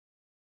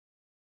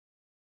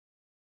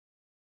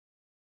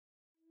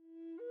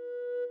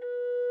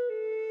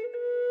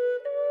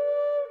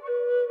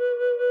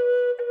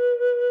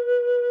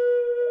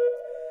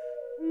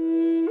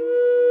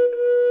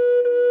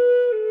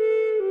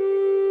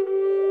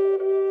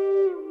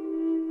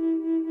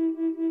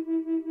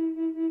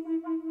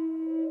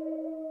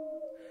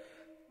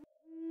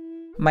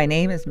My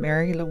name is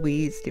Mary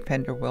Louise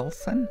Defender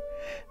Wilson.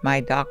 My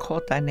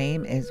Dakota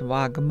name is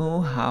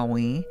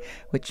Wagmuhawi,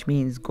 which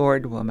means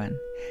gourd woman,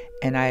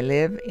 and I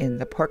live in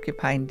the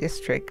Porcupine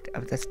District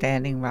of the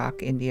Standing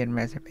Rock Indian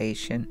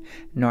Reservation,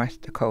 North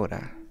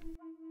Dakota.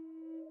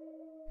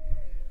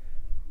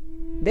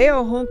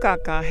 Deo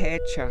hunkaka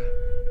hecha.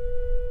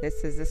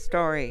 This is a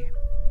story.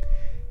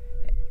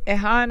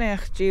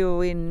 Ehanech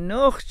jiwi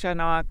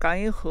nuchchana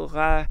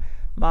kaichuga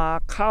ma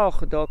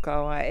kauch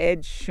doka wa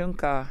ed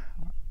shunka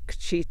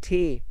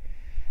kchiti.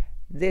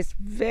 This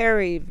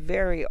very,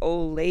 very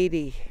old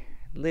lady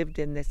lived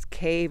in this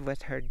cave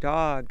with her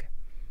dog.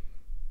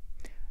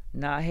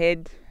 Na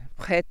hed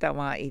preta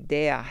wa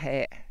idea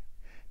he.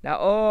 Na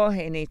o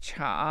hini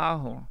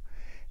chaahu.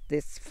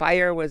 This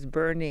fire was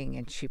burning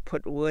and she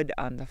put wood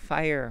on the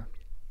fire.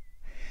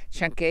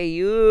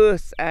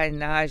 Chankeyus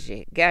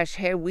anaji gash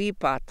he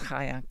wipa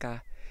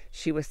trayanka.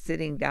 She was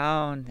sitting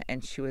down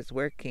and she was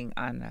working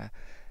on a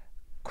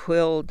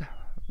quilled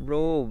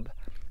robe.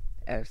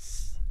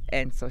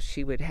 And so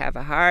she would have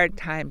a hard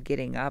time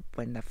getting up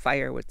when the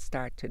fire would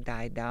start to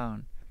die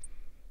down.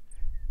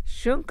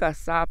 Shunka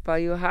sapa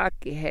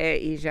yuhaki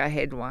he ija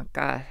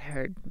hedwanka.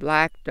 Her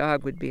black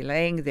dog would be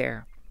laying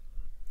there.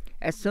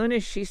 As soon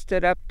as she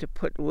stood up to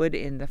put wood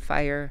in the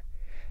fire,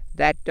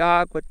 that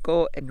dog would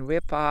go and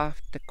rip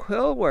off the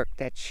quill work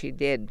that she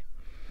did.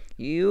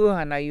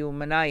 Yuhana yu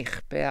manaich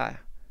bea.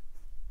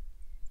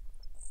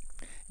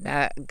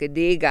 Na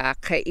gadiga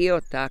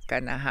kaiota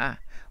kanaha.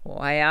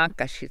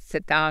 Wayanka, she'd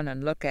sit down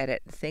and look at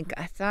it and think,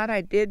 I thought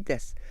I did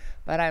this,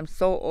 but I'm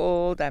so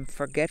old, I'm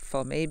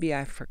forgetful, maybe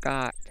I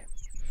forgot.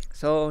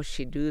 So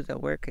she'd do the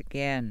work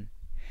again.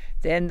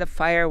 Then the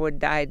fire would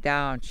die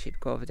down.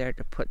 She'd go over there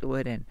to put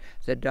wood in.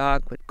 The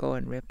dog would go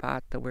and rip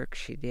out the work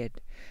she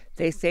did.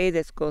 They say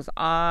this goes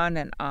on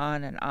and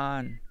on and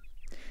on,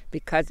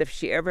 because if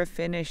she ever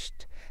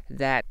finished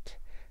that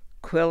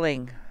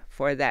quilling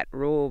for that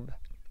robe,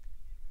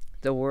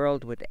 the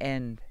world would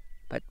end.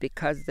 But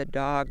because the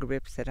dog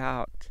rips it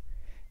out,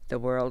 the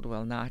world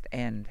will not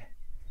end.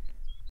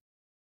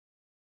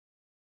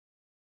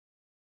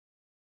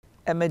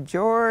 A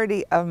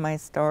majority of my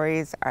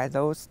stories are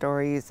those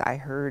stories I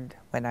heard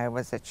when I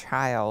was a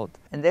child.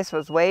 And this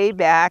was way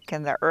back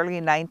in the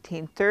early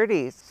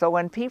 1930s. So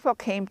when people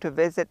came to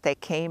visit, they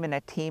came in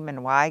a team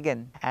and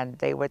wagon, and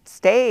they would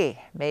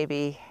stay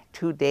maybe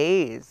 2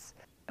 days.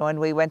 When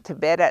we went to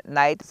bed at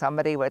night,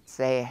 somebody would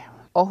say,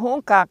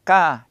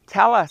 "Ohunkaka,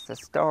 tell us a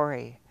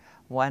story."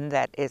 One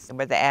that is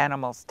where the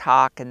animals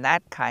talk and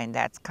that's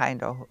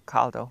kind of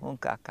called a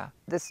hunkaka.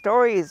 The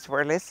stories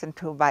were listened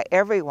to by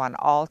everyone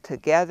all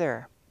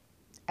together,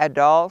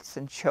 adults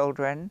and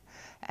children,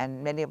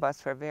 and many of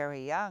us were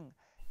very young.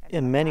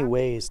 In many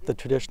ways, the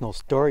traditional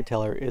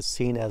storyteller is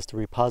seen as the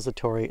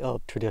repository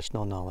of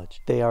traditional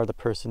knowledge. They are the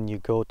person you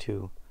go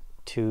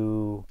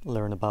to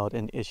learn about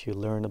an issue,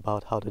 learn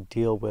about how to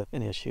deal with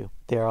an issue.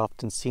 They are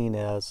often seen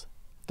as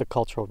the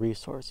cultural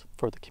resource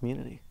for the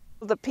community.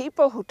 The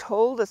people who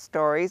told the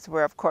stories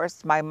were, of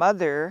course, my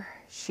mother.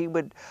 She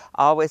would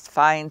always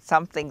find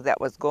something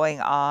that was going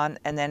on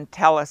and then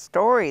tell a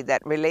story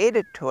that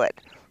related to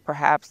it.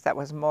 Perhaps that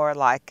was more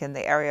like in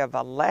the area of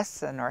a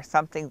lesson or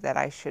something that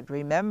I should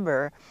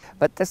remember.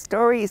 But the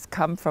stories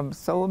come from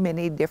so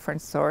many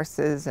different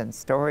sources and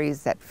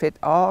stories that fit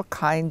all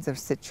kinds of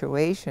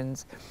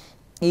situations,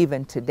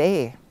 even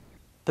today.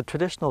 The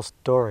traditional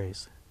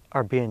stories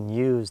are being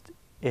used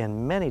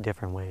in many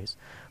different ways,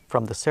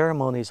 from the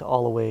ceremonies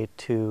all the way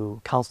to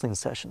counseling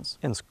sessions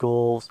in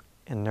schools,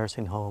 in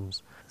nursing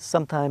homes.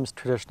 Sometimes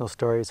traditional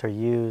stories are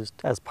used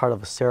as part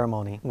of a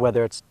ceremony,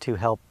 whether it's to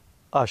help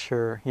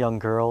usher young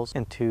girls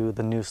into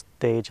the new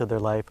stage of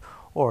their life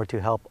or to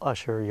help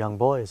usher young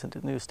boys into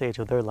the new stage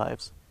of their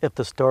lives. If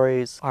the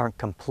stories aren't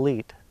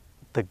complete,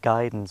 the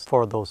guidance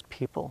for those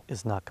people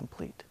is not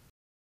complete.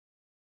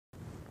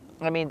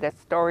 I mean, the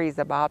stories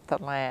about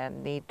the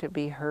land need to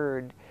be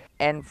heard,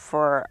 and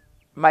for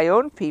my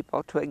own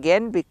people to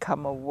again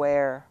become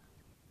aware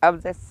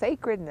of the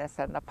sacredness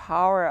and the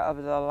power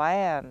of the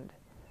land,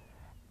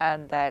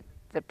 and that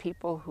the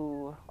people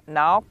who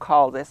now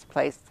call this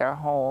place their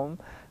home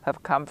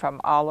have come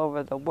from all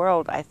over the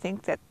world. I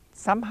think that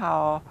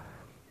somehow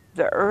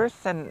the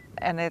earth and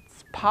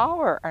its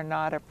power are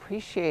not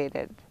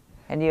appreciated.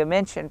 And you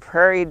mentioned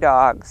prairie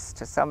dogs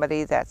to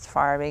somebody that's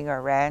farming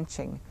or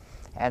ranching,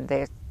 and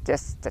they're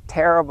just a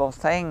terrible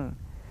thing.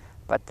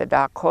 But the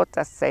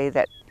Dakota say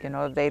that,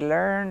 they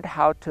learned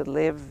how to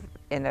live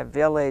in a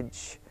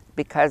village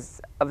because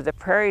of the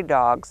prairie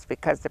dogs,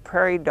 because the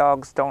prairie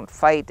dogs don't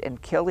fight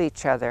and kill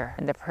each other.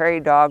 And the prairie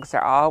dogs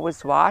are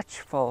always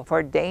watchful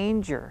for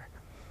danger.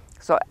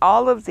 So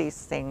all of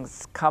these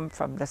things come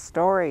from the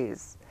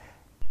stories.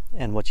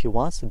 And what she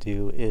wants to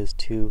do is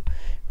to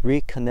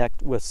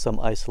reconnect with some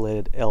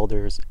isolated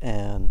elders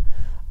and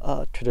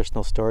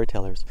traditional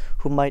storytellers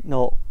who might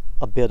know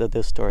a bit of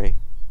this story.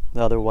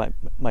 The other one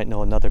might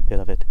know another bit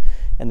of it,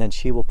 and then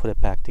she will put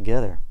it back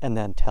together and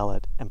then tell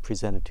it and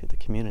present it to the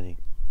community.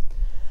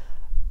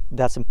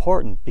 That's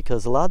important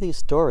because a lot of these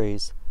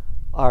stories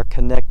are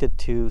connected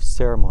to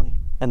ceremony.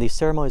 And these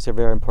ceremonies are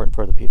very important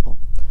for the people.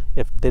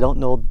 If they don't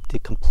know the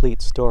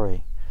complete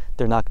story,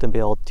 they're not going to be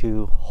able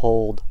to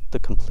hold the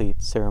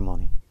complete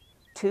ceremony.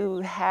 To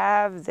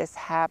have this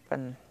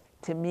happen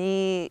to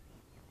me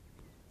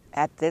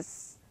at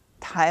this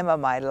time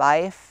of my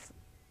life,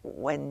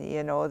 when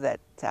you know that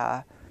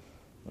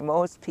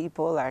most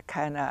people are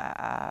kind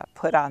of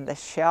put on the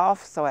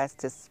shelf, so as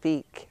to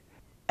speak,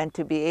 and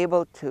to be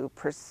able to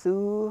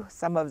pursue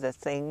some of the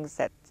things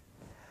that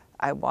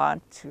I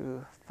want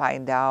to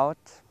find out,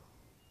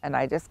 and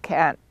I just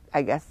can't,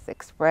 I guess,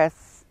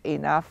 express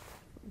enough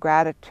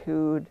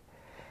gratitude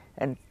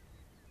and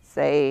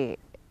say,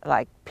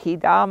 like,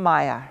 Pida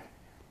Maya,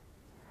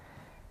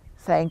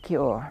 thank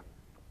you.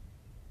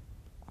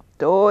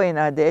 Do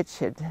ina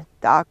dechid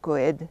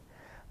dakoed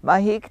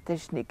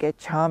mahiktishnike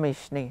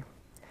chamishni.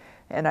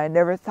 And I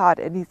never thought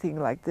anything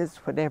like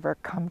this would ever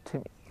come to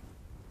me.